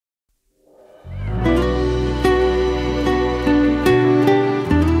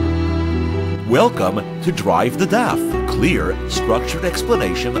Welcome to Drive the Daf. Clear, structured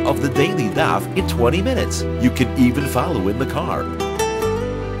explanation of the daily daf in 20 minutes. You can even follow in the car.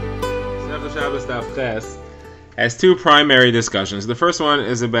 Shabbos Daf Ches has two primary discussions. The first one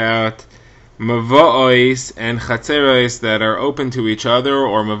is about mavo'os and chatzeros that are open to each other,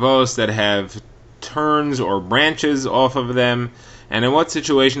 or mavo'os that have turns or branches off of them, and in what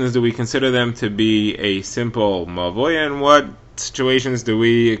situations do we consider them to be a simple mavoy, and what situations do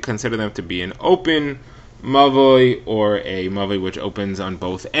we consider them to be an open mavoy, or a mavoy which opens on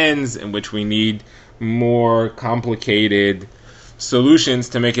both ends, in which we need more complicated solutions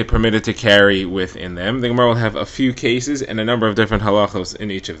to make it permitted to carry within them. The Gemara will have a few cases and a number of different halachos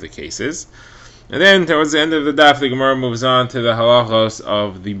in each of the cases. And then towards the end of the daf, the Gemara moves on to the halachos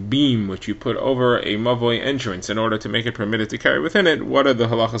of the beam which you put over a mavoy entrance in order to make it permitted to carry within it. What are the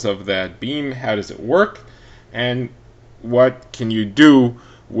halachos of that beam? How does it work? And what can you do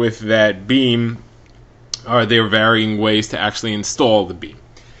with that beam? Are there varying ways to actually install the beam?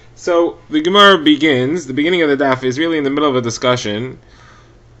 So the Gemara begins, the beginning of the daf is really in the middle of a discussion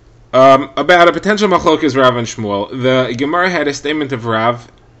about a potential machlokes Rav and Shmuel. The Gemara had a statement of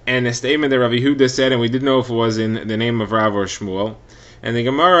Rav and a statement that Rav Yehuda said, and we didn't know if it was in the name of Rav or Shmuel. And the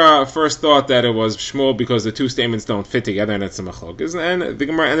Gemara first thought that it was Shmuel because the two statements don't fit together, and it's a machlokes. And the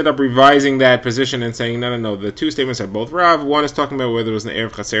Gemara ended up revising that position and saying, no, the two statements are both Rav. One is talking about whether there was an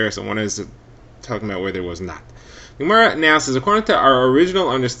Erev Chaseris, and one is talking about whether there was not. The Gemara now says, according to our original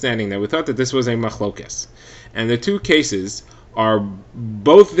understanding, that we thought that this was a machlokes, and the two cases are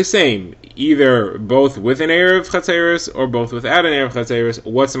both the same, either both with an Erev Chaseris or both without an Erev Chaseris.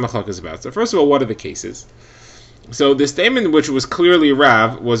 What's the machlokes about? So first of all, what are the cases? So the statement which was clearly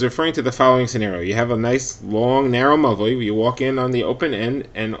Rav was referring to the following scenario. You have a nice, long, narrow mavoy. You walk in on the open end,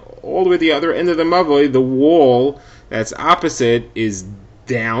 and all the way to the other end of the mavoy, the wall that's opposite is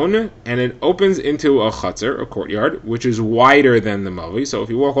down, and it opens into a chutzner, a courtyard, which is wider than the mavoi. So if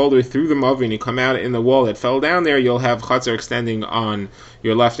you walk all the way through the mavoi and you come out in the wall that fell down there, you'll have chutzner extending on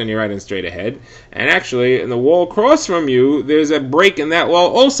your left and your right and straight ahead. And actually, in the wall across from you, there's a break in that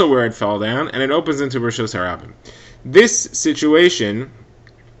wall also where it fell down, and it opens into Rishos Harabim. This situation,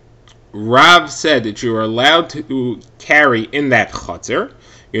 Rav said that you are allowed to carry in that chutzner.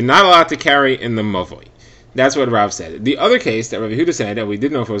 You're not allowed to carry in the mavoi. That's what Rav said. The other case that Rav Yehuda said, and we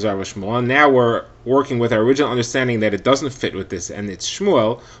didn't know if it was Rav or Shmuel, and now we're working with our original understanding that it doesn't fit with this, and it's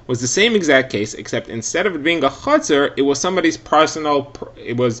Shmuel, was the same exact case, except instead of it being a chutzner, it was somebody's personal,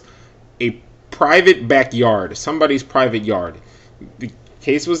 it was a private backyard, somebody's private yard. The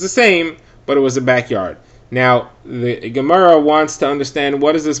case was the same, but it was a backyard. Now, the Gemara wants to understand,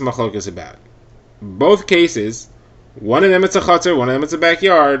 what is this machlokes about? Both cases, one of them it's a chutzner, one of them it's a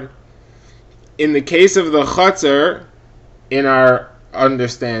backyard. In the case of the chutzner, in our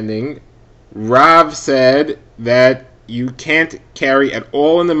understanding, Rav said that you can't carry at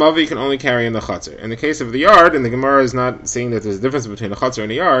all in the mavoi, you can only carry in the chutzner. In the case of the yard, and the Gemara is not saying that there's a difference between a chutzner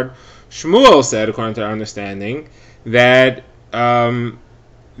and a yard, Shmuel said, according to our understanding, that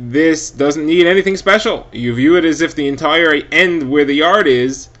this doesn't need anything special. You view it as if the entire end where the yard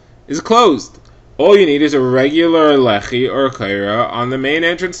is closed. All you need is a regular lechi or kaira on the main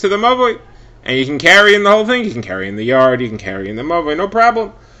entrance to the mavoi. And you can carry in the whole thing. You can carry in the yard. You can carry in the mavoi. No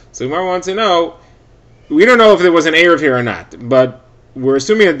problem. So Gemara wants to know. We don't know if there was an erev here or not, but we're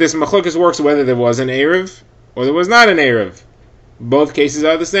assuming that this machlokes works whether there was an erev or there was not an erev. Both cases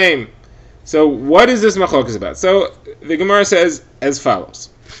are the same. So what is this machlokes about? So the Gemara says as follows: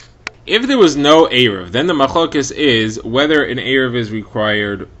 if there was no erev, then the machlokes is whether an erev is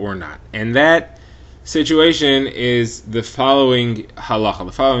required or not, and that situation is the following halacha,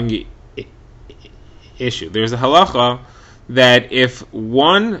 the following issue. There's a halacha that if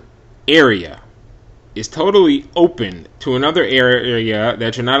one area is totally open to another area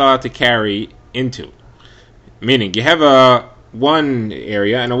that you're not allowed to carry into, meaning you have one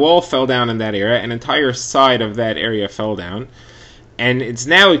area and a wall fell down in that area, an entire side of that area fell down, and it's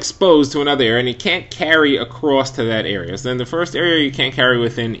now exposed to another area, and you can't carry across to that area. So then the first area you can't carry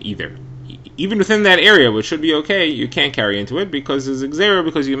within either. Even within that area, which should be okay, you can't carry into it because there's xera,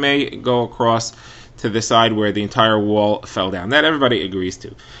 because you may go across to the side where the entire wall fell down. That everybody agrees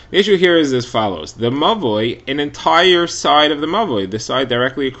to. The issue here is as follows. The mavoi, an entire side of the mavoi, the side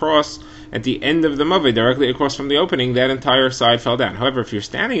directly across, at the end of the mavoi, directly across from the opening, that entire side fell down. However, if you're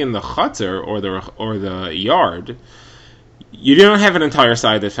standing in the chutzner or the yard, you don't have an entire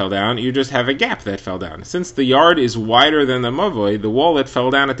side that fell down, you just have a gap that fell down. Since the yard is wider than the mavoi, the wall that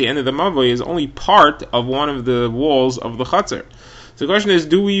fell down at the end of the mavoi is only part of one of the walls of the chutzner. So the question is,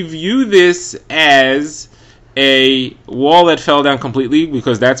 do we view this as a wall that fell down completely,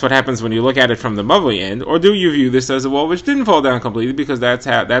 because that's what happens when you look at it from the Mavoi end, or do you view this as a wall which didn't fall down completely, because that's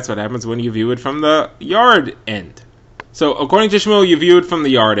what happens when you view it from the yard end? So according to Shmuel, you view it from the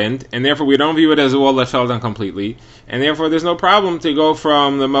yard end, and therefore we don't view it as a wall that fell down completely, and therefore there's no problem to go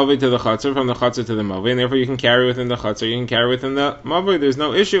from the Mavoi to the Chatzar, from the Chatzar to the Mavoi, and therefore you can carry within the Chatzar, you can carry within the Mavoi, there's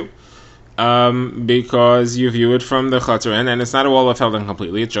no issue. Because you view it from the Chatzar end, and it's not a wall that fell down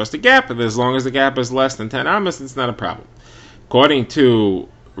completely, it's just a gap, and as long as the gap is less than 10 amas, it's not a problem. According to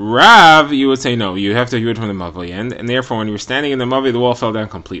Rav, you would say no, you have to view it from the Mavoi end, and therefore when you're standing in the Mavoi, the wall fell down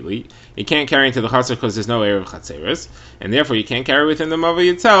completely. You can't carry into the Chatzar because there's no Erev Chatzeres, and therefore you can't carry within the Mavoi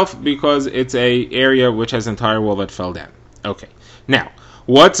itself because it's a area which has an entire wall that fell down. Okay, now,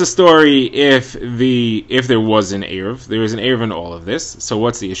 what's the story if there was an Erev? There is an Erev in all of this, so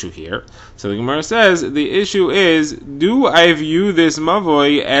what's the issue here? So the Gemara says, the issue is, do I view this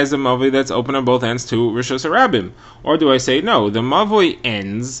Mavoi as a Mavoi that's open on both ends to Rishos Harabim? Or do I say, no, the Mavoi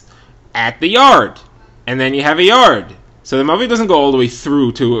ends at the yard, and then you have a yard. So the Mavoi doesn't go all the way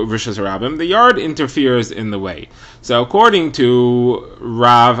through to Rishos Harabim, the yard interferes in the way. So according to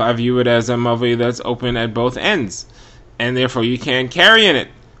Rav, I view it as a Mavoi that's open at both ends, and therefore you can't carry in it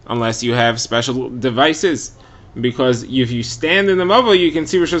unless you have special devices. Because if you stand in the Mavoi, you can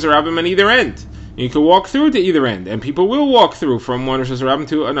see Rishos Harabim on either end. You can walk through to either end, and people will walk through from one Rishos Harabim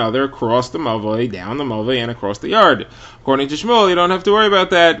to another, across the Mavoi, down the Mavoi, and across the yard. According to Shmuel, you don't have to worry about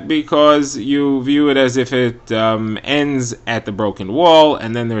that because you view it as if it ends at the broken wall,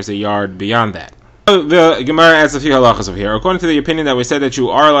 and then there's a yard beyond that. The Gemara adds a few halachas over here. According to the opinion that we said that you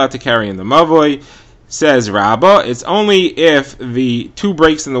are allowed to carry in the Mavoi, says Rabbah, it's only if the two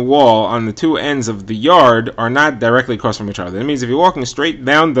breaks in the wall on the two ends of the yard are not directly across from each other. That means if you're walking straight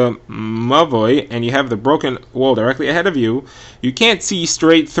down the Mavoi and you have the broken wall directly ahead of you, you can't see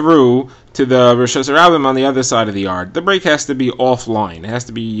straight through to the Rishos Harabim on the other side of the yard. The break has to be offline. It has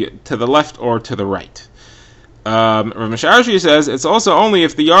to be to the left or to the right. Rav Misharashi says it's also only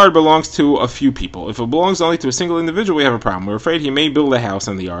if the yard belongs to a few people. If it belongs only to a single individual, we have a problem. We're afraid he may build a house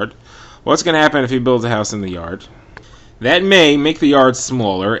in the yard. What's going to happen if he builds a house in the yard? That may make the yard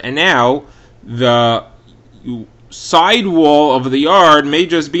smaller, and now the side wall of the yard may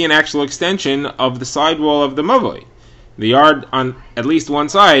just be an actual extension of the side wall of the Mavoi. The yard on at least one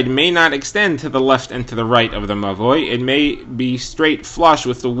side may not extend to the left and to the right of the Mavoi. It may be straight flush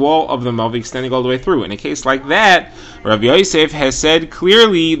with the wall of the Mavoi extending all the way through. In a case like that, Rabbi Yosef has said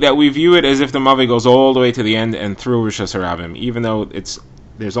clearly that we view it as if the Mavoi goes all the way to the end and through Rishos Harabim, even though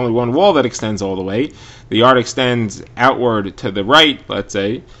there's only one wall that extends all the way. The yard extends outward to the right, let's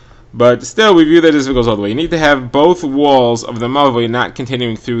say, but still we view that as if it goes all the way. You need to have both walls of the Mavoi not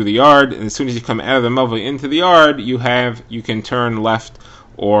continuing through the yard, and as soon as you come out of the Mavoi into the yard, you can turn left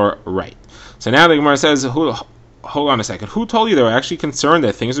or right. So now the Gemara says, hold on a second, who told you they were actually concerned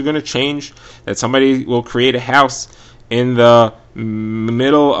that things are going to change, that somebody will create a house in the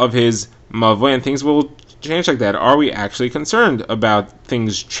middle of his Mavoi and things will change like that? Are we actually concerned about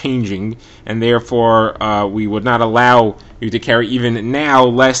things changing, and therefore we would not allow you to carry even now,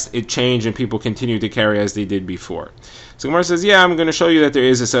 lest it change and people continue to carry as they did before? So Gemara says, yeah, I'm going to show you that there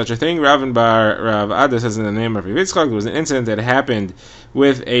is such a thing. Rav Ada says in the name of Rav Yitzchak, there was an incident that happened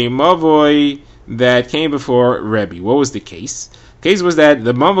with a Mavoi that came before Rebbe. What was the case? The case was that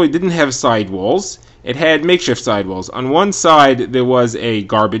the Mavoi didn't have side walls. It had makeshift side walls. On one side there was a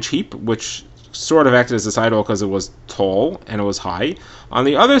garbage heap, which sort of acted as a sidewall because it was tall and it was high. On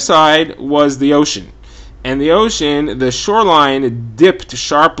the other side was the ocean. And the ocean, the shoreline dipped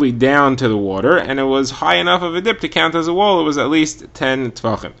sharply down to the water, and it was high enough of a dip to count as a wall. It was at least 10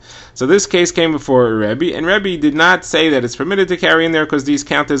 tvachim. So this case came before Rebbe, and Rebbe did not say that it's permitted to carry in there because these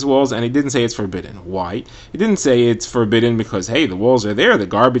count as walls, and he didn't say it's forbidden. Why? He didn't say it's forbidden because, hey, the walls are there, the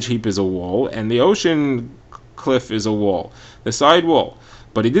garbage heap is a wall, and the ocean cliff is a wall, the side wall.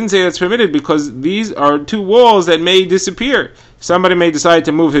 But he didn't say that's permitted because these are two walls that may disappear. Somebody may decide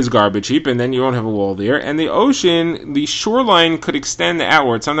to move his garbage heap, and then you won't have a wall there. And the ocean, the shoreline could extend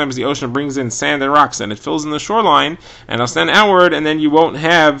outward. Sometimes the ocean brings in sand and rocks, and it fills in the shoreline, and it'll extend outward, and then you won't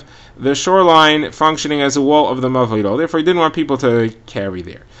have the shoreline functioning as a wall of the Mavoi. Therefore, he didn't want people to carry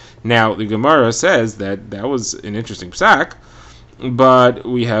there. Now, the Gemara says that was an interesting psak, but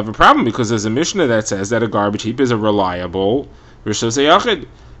we have a problem because there's a Mishnah that says that a garbage heap is a reliable Rishos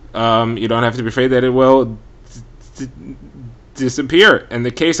Hayachid. You don't have to be afraid that it will disappear. And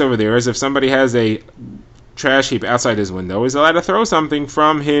the case over there is if somebody has a trash heap outside his window, he's allowed to throw something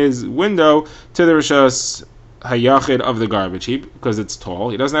from his window to the Rishos Hayachid of the garbage heap because it's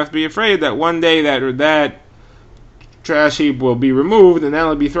tall. He doesn't have to be afraid that one day that trash heap will be removed and then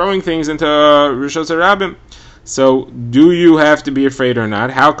he'll be throwing things into Rishos Harabim. So, do you have to be afraid or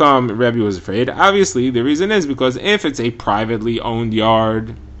not? How come Rebbe was afraid? Obviously, the reason is because if it's a privately owned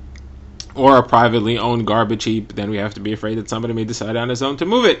yard or a privately owned garbage heap, then we have to be afraid that somebody may decide on his own to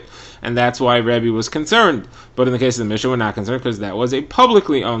move it. And that's why Rebbe was concerned. But in the case of the Mishnah, we're not concerned because that was a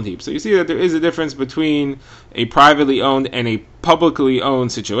publicly owned heap. So you see that there is a difference between a privately owned and a publicly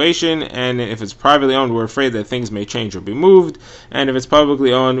owned situation. And if it's privately owned, we're afraid that things may change or be moved. And if it's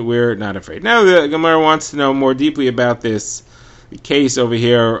publicly owned, we're not afraid. Now the Gemara wants to know more deeply about this case over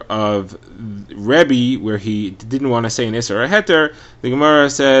here of Rebbe, where he didn't want to say an Isser or a Heter. The Gemara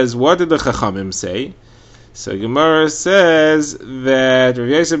says, what did the Chachamim say? So Gemara says that Rav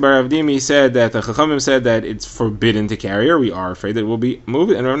Yosef bar Avdimi said that the Chachamim said that it's forbidden to carry, or we are afraid that it will be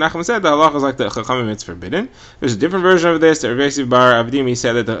moved. And Rav Nachman said the halacha is like the Chachamim, it's forbidden. There's a different version of this. Rav Yosef bar Avdimi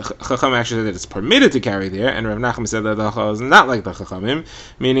said that the Chachamim actually said that it's permitted to carry there, and Rav Nachman said that the halacha is not like the Chachamim.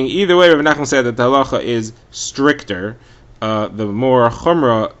 Meaning, either way, Rav Nachman said that the halacha is stricter, the more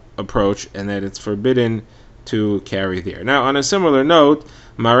chumrah approach, and that it's forbidden to carry there. Now, on a similar note,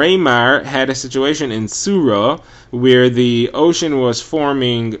 Mareimar had a situation in Surah where the ocean was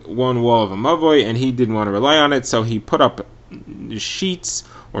forming one wall of a mavoi, and he didn't want to rely on it, so he put up sheets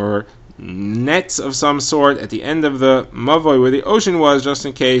or nets of some sort at the end of the mavoi where the ocean was, just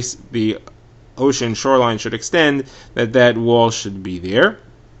in case the ocean shoreline should extend, that wall should be there.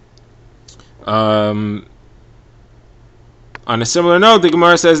 On a similar note, the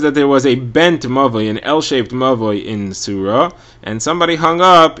Gemara says that there was a bent mavoi, an L-shaped mavoi in Surah, and somebody hung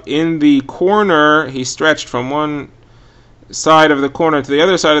up in the corner. He stretched from one side of the corner to the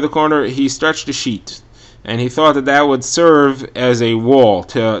other side of the corner. He stretched a sheet, and he thought that would serve as a wall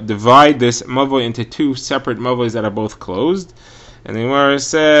to divide this mavoi into two separate mavois that are both closed. And the Gemara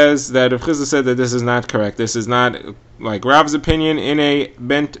says that Rav Chizda said that this is not correct. This is not like Rav's opinion in a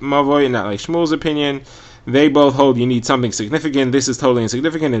bent mavoi, not like Shmuel's opinion. They both hold you need something significant. This is totally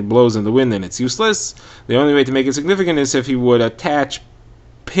insignificant. It blows in the wind and it's useless. The only way to make it significant is if he would attach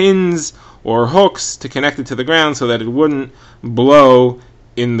pins or hooks to connect it to the ground so that it wouldn't blow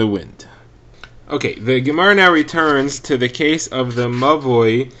in the wind. Okay, the Gemara now returns to the case of the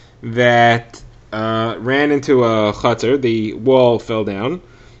mavoi that ran into a chutzner. The wall fell down,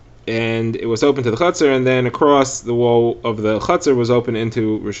 and it was open to the chutzner, and then across the wall of the chutzner was open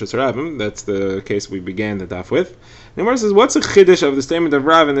into Rishus Harabim. That's the case we began the daf with. The Gemara says, what's a chiddush of the statement of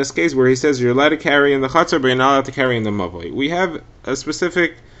Rav in this case where he says you're allowed to carry in the chutzner, but you're not allowed to carry in the mavoi? We have a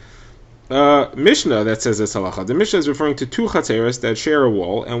specific Mishnah that says this halacha. The Mishnah is referring to two chatzeros that share a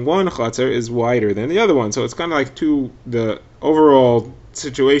wall, and one chatzer is wider than the other one. So it's kind of like the overall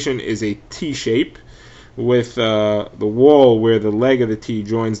situation is a T shape, with the wall where the leg of the T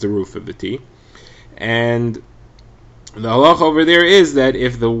joins the roof of the T. And the halacha over there is that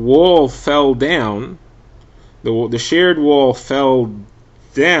if the wall fell down, the shared wall fell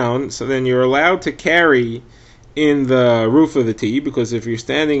down, so then you're allowed to carry in the roof of the T, because if you're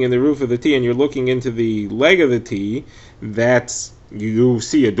standing in the roof of the T and you're looking into the leg of the T, you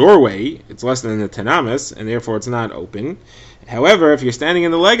see a doorway. It's less than a tenamis, and therefore it's not open. However, if you're standing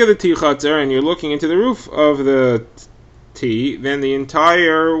in the leg of the T chutzner and you're looking into the roof of the T, then the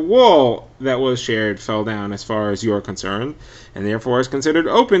entire wall that was shared fell down as far as you're concerned, and therefore is considered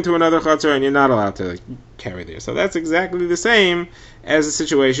open to another chutzner, and you're not allowed to carry there. So that's exactly the same as the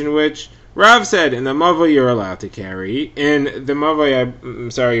situation which Rav said in the mavoi you're allowed to carry, in the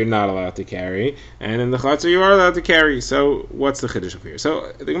mavoi you're not allowed to carry, and in the chutzner you are allowed to carry. So what's the chiddush of here?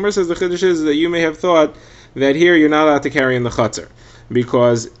 So the Gemara says the chiddush is that you may have thought that here you're not allowed to carry in the chutzner,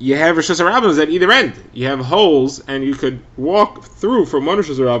 because you have Rishus Harabim at either end. You have holes, and you could walk through from one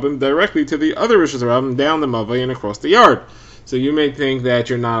Rishus Harabim directly to the other Rishus Harabim down the mavoi and across the yard. So you may think that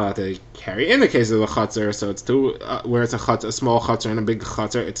you're not allowed to carry in the case of the chutzner. So it's two, where it's a small chutzner and a big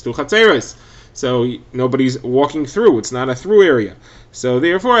chutzner, it's two chatzeros. So nobody's walking through. It's not a through area. So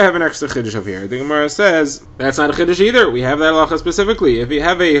therefore, I have an extra chiddush over here. The Gemara says that's not a chiddush either. We have that halacha specifically. If you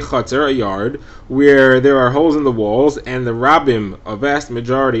have a chutzner, a yard, where there are holes in the walls, and the rabbim, a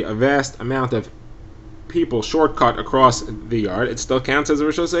vast amount of people shortcut across the yard, it still counts as a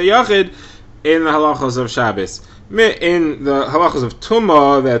rishos yachid in the halachos of Shabbos. In the halachos of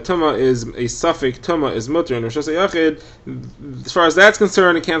Tumah, that Tumah is a suffix, Tumah is mutter in Rishos Yachid. As far as that's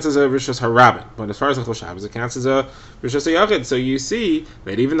concerned, it counts as a Rishos Harabim. But as far as the Shabbos, it counts as a Rishos Yachid. So you see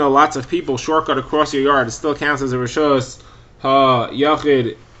that even though lots of people shortcut across your yard, it still counts as a Rishos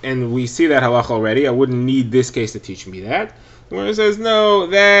Yachid. And we see that halacha already. I wouldn't need this case to teach me that. Where it says, no,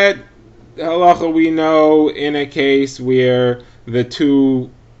 that halacha we know in a case where the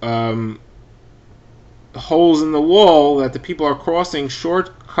two holes in the wall that the people are crossing,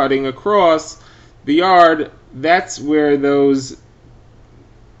 shortcutting across the yard, that's where those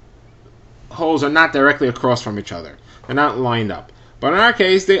holes are not directly across from each other. They're not lined up. But in our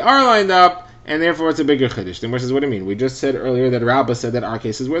case, they are lined up, and therefore it's a bigger chiddush. Then which is what I mean. We just said earlier that Rabbah said that our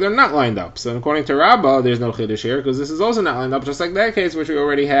case is where they're not lined up. So according to Rabbah, there's no chiddush here, because this is also not lined up, just like that case, which we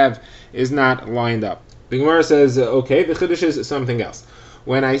already have, is not lined up. The Gemara says, okay, the chiddush is something else.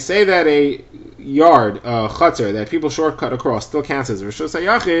 When I say that a yard, chutzner, that people shortcut across, still counts as Rishus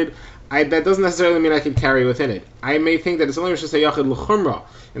HaYachid, that doesn't necessarily mean I can carry within it. I may think that it's only Rishus HaYachid l'chumra,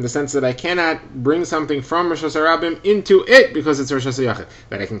 in the sense that I cannot bring something from Rishus HaRabim into it because it's Rishus HaYachid.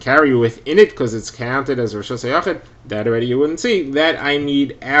 That I can carry within it because it's counted as Rishus HaYachid, that already you wouldn't see. That I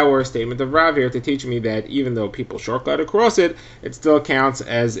need our statement of Rav here to teach me that even though people shortcut across it, it still counts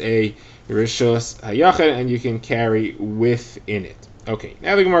as a Rishus HaYachid, and you can carry within it. Okay,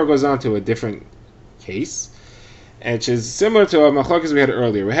 now the Gemara goes on to a different case, which is similar to a machlokes we had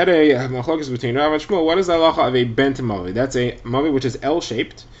earlier. We had a machlokes between Rav and Shmuel. What is the halacha of a bent mavi? That's a mavi which is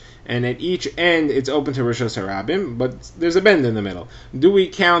L-shaped, and at each end it's open to Rishus HaRabim, but there's a bend in the middle. Do we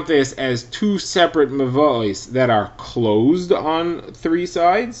count this as two separate mavos that are closed on three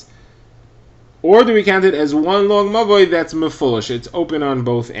sides? Or do we count it as one long mavoi that's mefulish? It's open on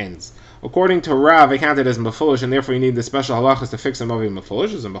both ends. According to Rav, I count it as mefulish, and therefore you need the special halachas to fix a mavi mefulish.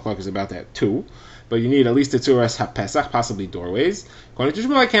 There's a machlokes about that too. But you need at least a tzuras ha-pesach, possibly doorways. According to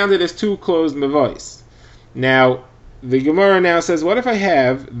Shmuel, I count it as two closed mavos. Now, the Gemara now says, what if I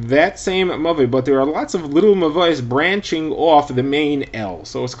have that same mavi, but there are lots of little mavos branching off the main L?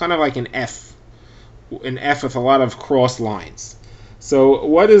 So it's kind of like an F with a lot of cross lines. So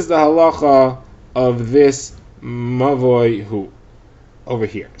what is the halacha of this mavoi who? Over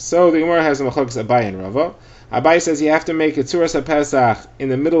here. So the Gemara has a machlokes Abai and Rava. Abai says you have to make a tzuras ha-pesach in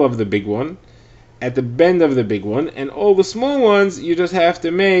the middle of the big one, at the bend of the big one, and all the small ones you just have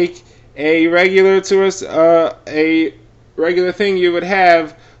to make a regular tzuras, a regular thing you would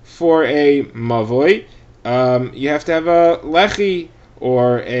have for a mavoi. You have to have a lechi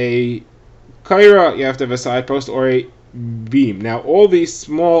or a kaira. You have to have a side post or a beam. Now all these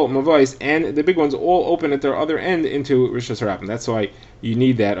small mavais and the big ones all open at their other end into Rishus HaRabim. That's why you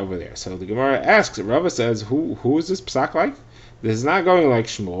need that over there. So the Gemara asks, Rava says, who is this psak like? This is not going like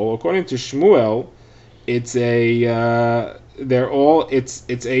Shmuel. According to Shmuel, it's a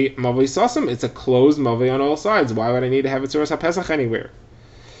it's a mavoi sasim. It's a closed mavoi on all sides. Why would I need to have a tzuras ha-pesach anywhere?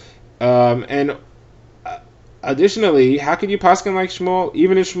 And additionally, how could you paskin like Shmuel?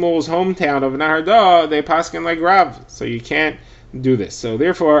 Even in Shmuel's hometown of Nahardah, they paskin like Rav, so you can't do this. So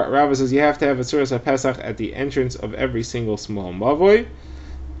therefore, Rav says you have to have a tzuras ha-pesach at the entrance of every single small mavoi,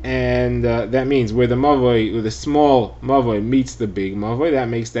 and that means where the small mavoi meets the big mavoi, that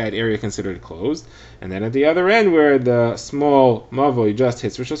makes that area considered closed. And then at the other end, where the small mavoi just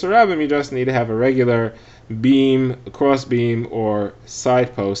hits Rishus HaRabim, you just need to have a regular beam, cross beam, or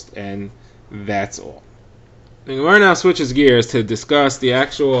side post, and that's all. The Gemara now switches gears to discuss the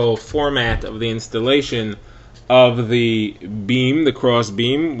actual format of the installation of the beam, the cross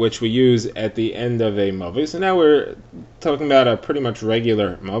beam, which we use at the end of a mavoi. So now we're talking about a pretty much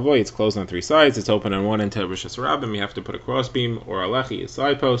regular mavoi. It's closed on three sides. It's open on one end to Rishus HaRabim. You have to put a cross beam or a lechi, a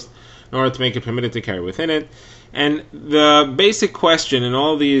side post, in order to make it permitted to carry within it. And the basic question in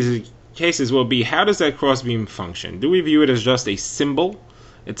all these cases will be, how does that cross beam function? Do we view it as just a symbol?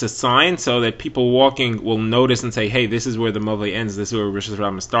 It's a sign so that people walking will notice and say, hey, this is where the mavoi ends, this is where Rishus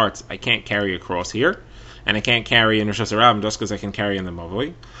HaRabim starts. I can't carry across here, and I can't carry in Rishus HaRabim just because I can carry in the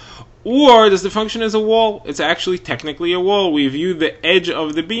mavoi. Or does it function as a wall? It's actually technically a wall. We view the edge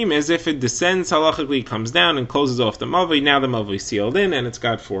of the beam as if it descends halachically, comes down, and closes off the mavoi. Now the mavoi is sealed in, and it's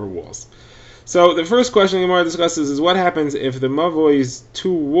got four walls. So the first question the Gemara discusses is what happens if the mavoi's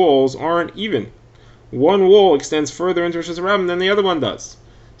two walls aren't even. One wall extends further into Rishus HaRabim than the other one does.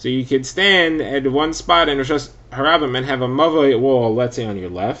 So you could stand at one spot in Rishus HaRabim and have a mavoi wall, let's say on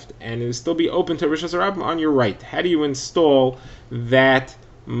your left, and it would still be open to Rishus HaRabim on your right. How do you install that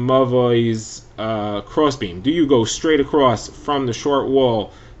mavoi's crossbeam? Do you go straight across from the short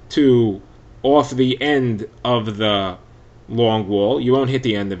wall to off the end of the long wall? You won't hit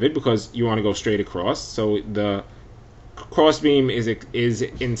the end of it because you want to go straight across. So the crossbeam is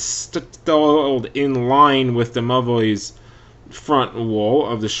installed in line with the mavoi's front wall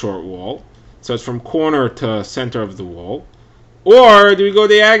of the short wall, so it's from corner to center of the wall. Or do we go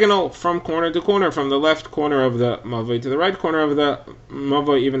diagonal from corner to corner, from the left corner of the mavoi to the right corner of the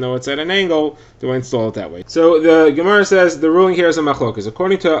mavoi, even though it's at an angle? Do I install it that way? So the Gemara says the ruling here is a machlokas.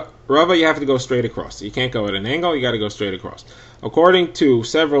 According to Rava, you have to go straight across. You can't go at an angle, you got to go straight across. According to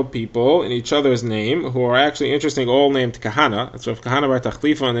several people in each other's name, who are actually interesting, all named Kahana, that's Rav Kahana bar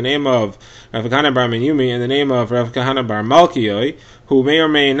Tachlifa in the name of Rav Kahana bar Menyumi, in the name of Rav Kahana bar Malkioi, who may or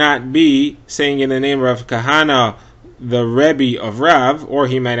may not be saying in the name of Rav Kahana the Rebbe of Rav, or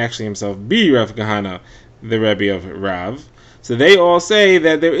he might actually himself be Rav Kahana, the Rebbe of Rav. So they all say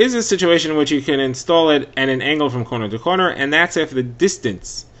that there is a situation in which you can install it at an angle from corner to corner, and that's if the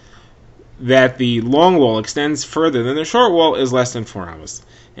distance that the long wall extends further than the short wall is less than 4 amos.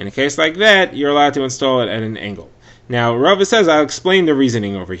 In a case like that, you're allowed to install it at an angle. Now, Rava says, I'll explain the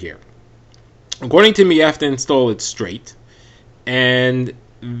reasoning over here. According to me, you have to install it straight, and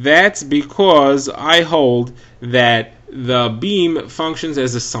that's because I hold that the beam functions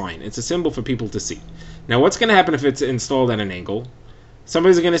as a sign. It's a symbol for people to see. Now, what's going to happen if it's installed at an angle?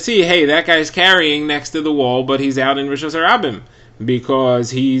 Somebody's going to see, hey, that guy's carrying next to the wall, but he's out in Rishos Harabim, because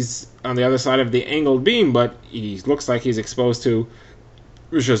he's on the other side of the angled beam, but he looks like he's exposed to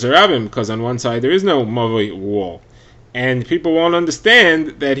Rishos Harabim, because on one side there is no mavoi wall. And people won't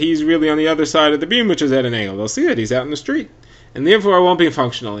understand that he's really on the other side of the beam, which is at an angle. They'll see that he's out in the street, and therefore it won't be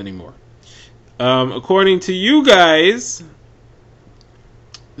functional anymore. According to you guys,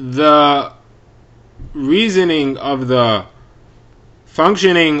 the reasoning of the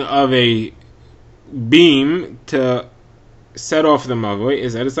functioning of a beam to set off the mavoi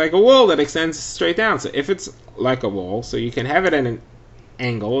is that it's like a wall that extends straight down. So if it's like a wall, so you can have it at an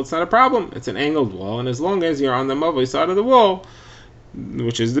angle, it's not a problem. It's an angled wall, and as long as you're on the mavoi side of the wall,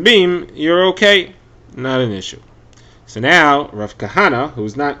 which is the beam, you're okay. Not an issue. So now, Rav Kahana,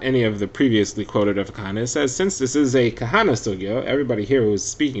 who's not any of the previously quoted Rav Kahana, says, since this is a Kahana sugya, everybody here who's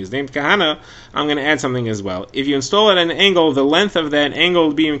speaking is named Kahana, I'm going to add something as well. If you install it at an angle, the length of that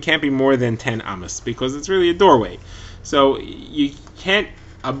angled beam can't be more than 10 amos, because it's really a doorway. So you can't,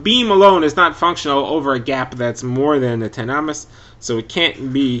 a beam alone is not functional over a gap that's more than a 10 amos, so it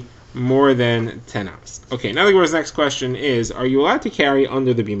can't be more than 10 amos. Okay, now the next question is, are you allowed to carry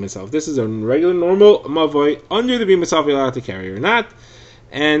under the beam itself? This is a regular, normal mavoi. Under the beam itself, you're allowed to carry or not.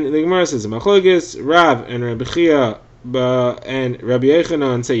 And the Gemara says, Machlokes, Rav and Rabbi Chia and Rabbi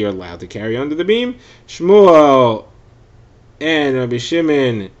Yechanan say you're allowed to carry under the beam. Shmuel and Rabbi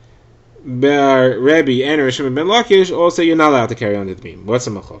Shimon Bar Rebbe and Rabbi Shimon ben Lakish all say you're not allowed to carry under the beam. What's a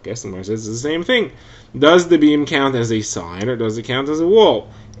Machlokes? The Gemara says it's the same thing. Does the beam count as a sign, or does it count as a wall?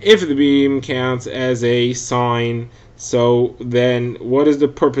 If the beam counts as a sign, so then what is the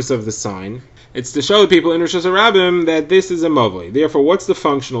purpose of the sign? It's to show the people in Rishos Harabim that this is a mavoi. Therefore, what's the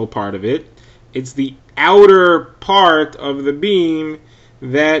functional part of it? It's the outer part of the beam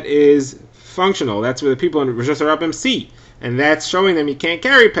that is functional. That's where the people in Rishos Harabim see. And that's showing them you can't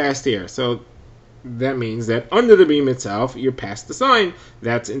carry past here. So that means that under the beam itself, you're past the sign.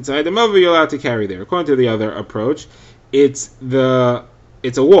 That's inside the mavoi, you're allowed to carry there. According to the other approach, it's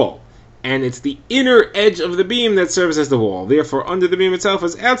a wall, and it's the inner edge of the beam that serves as the wall. Therefore, under the beam itself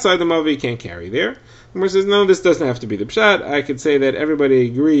is outside the mavoi, you can't carry there. The Gemara says, no, this doesn't have to be the pshat. I could say that everybody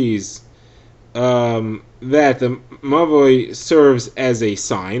agrees that the mavoi serves as a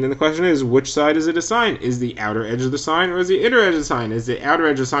sign, and the question is, which side is it a sign? Is the outer edge of the sign, or is the inner edge of the sign? Is the outer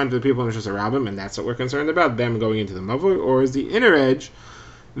edge of the sign for the people in Rishos Harabim, and that's what we're concerned about, them going into the mavoi, or is the inner edge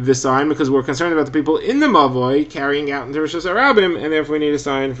the sign because we're concerned about the people in the mavoi carrying out into Rishos Harabim, and therefore we need a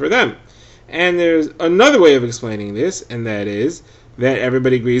sign for them? And there's another way of explaining this, and that is that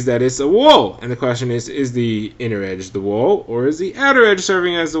everybody agrees that it's a wall. And the question is the inner edge the wall, or is the outer edge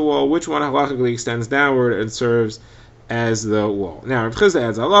serving as the wall? Which one halachically extends downward and serves as the wall? Now, Rav Chizda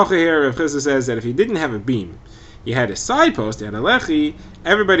adds halacha here. Rav Chizda says that if you didn't have a beam, you had a side post, you had a lechi,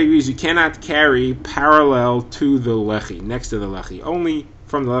 everybody agrees you cannot carry parallel to the lechi, next to the lechi, only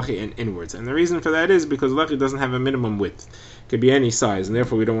from the lechi and inwards. And the reason for that is because the lechi doesn't have a minimum width. It could be any size, and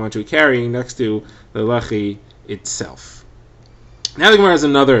therefore we don't want you carrying next to the lechi itself. Now the Gemara has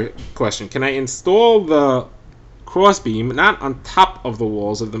another question. Can I install the crossbeam not on top of the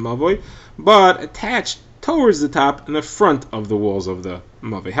walls of the mavoi, but attached towards the top and the front of the walls of the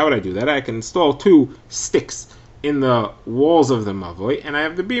mavoi? How would I do that? I can install 2 sticks in the walls of the mavoi, and I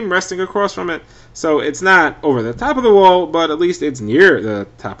have the beam resting across from it. So it's not over the top of the wall, but at least it's near the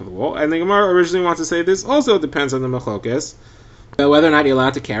top of the wall. And the Gemara originally wants to say this also depends on the machlokes, whether or not you're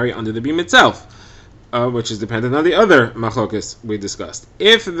allowed to carry under the beam itself, which is dependent on the other machlokes we discussed.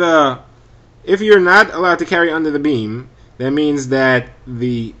 If you're not allowed to carry under the beam, That means that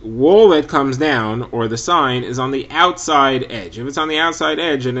the wall that comes down, or the sign, is on the outside edge. If it's on the outside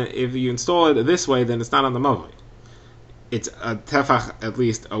edge, and if you install it this way, then it's not on the mavoi. It's a tefach at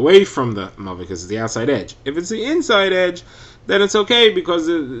least away from the mavoi because it's the outside edge. If it's the inside edge, then it's okay because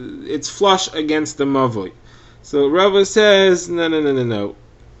it's flush against the mavoi. So Rava says, no.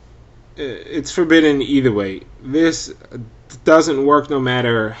 It's forbidden either way. This doesn't work no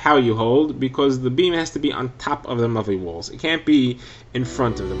matter how you hold, because the beam has to be on top of the mavoi walls. It can't be in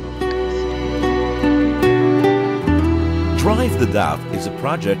front of the mavoi walls. Drive the Daf is a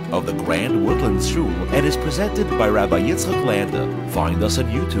project of the Grand Woodlands Shul and is presented by Rabbi Yitzchak Landa. Find us on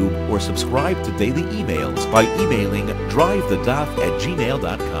YouTube or subscribe to daily emails by emailing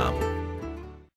drivethedaf@gmail.com.